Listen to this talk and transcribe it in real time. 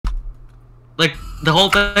Like the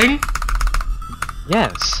whole thing?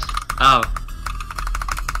 Yes. Oh.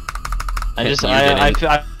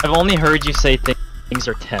 I've only heard you say things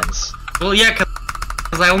are tense. Well, yeah,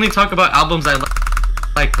 cause I only talk about albums I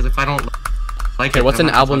like. Cause if I don't like it, Okay, what's then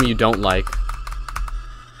an I'm not album you don't like?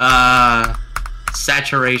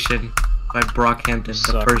 Saturation by Brockhampton,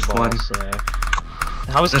 the first one.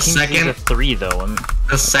 How is The King's second- Disease a 3 though?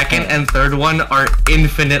 The second and third one are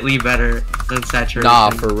infinitely better than Saturation.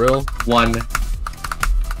 Nah, for real? 1.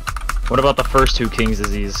 What about the first 2 King's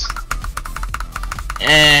Disease?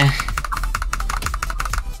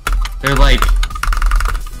 They're like,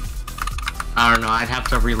 I don't know, I'd have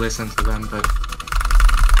to re-listen to them, but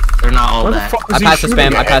they're not all that. I passed the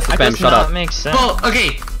spam, I passed the spam, shut up. Makes sense. Well,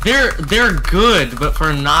 okay, they're good, but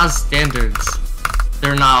for Nas standards,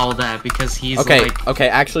 they're not all that, because he's like okay,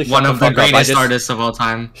 actually shut one the of the fuck up. greatest artists of all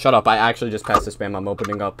time. Shut up, I actually just passed the spam. I'm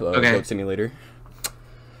opening up Goat Simulator.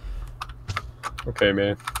 Okay,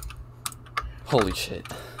 man. Holy shit.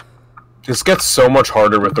 This gets so much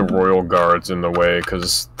harder with the Royal Guards in the way,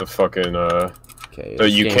 because the fucking, Okay, so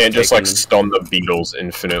you can't just, like, stun the Beatles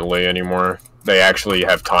infinitely anymore. They actually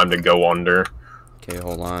have time to go under. Okay,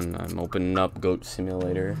 hold on. I'm opening up Goat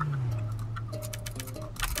Simulator.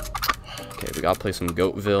 Okay, we gotta play some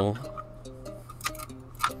Goatville.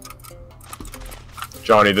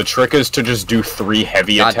 Johnny, the trick is to just do 3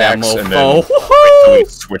 heavy Goddamn attacks and mofo. then wait till he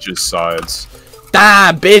switches sides.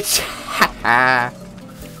 Die, bitch! Haha.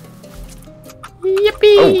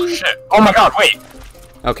 Yippee! Oh, shit. Oh my god, wait!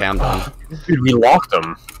 Okay, I'm done. Dude, we locked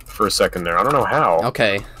him for a second there. I don't know how.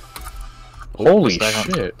 Okay. Holy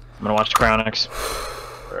Second. shit. I'm gonna watch Crownix.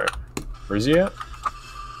 Alright. Where's he at?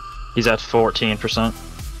 He's at 14%.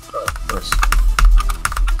 Oh, nice.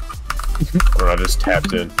 I just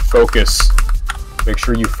tapped in. Focus. Make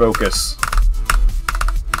sure you focus.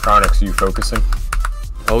 Chronix, are you focusing?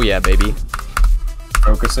 Oh yeah, baby.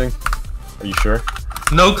 Focusing? Are you sure?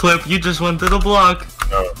 No clip, you just went to the block.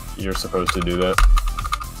 No, you're supposed to do that.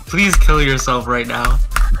 Please kill yourself right now.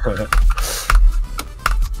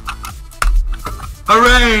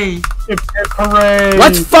 Hooray! Hip, hip, hooray!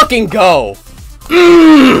 Let's fucking go!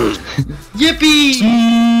 Yippee!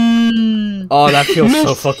 Oh, that feels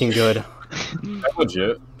so fucking good. That's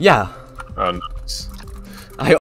legit. Yeah. No.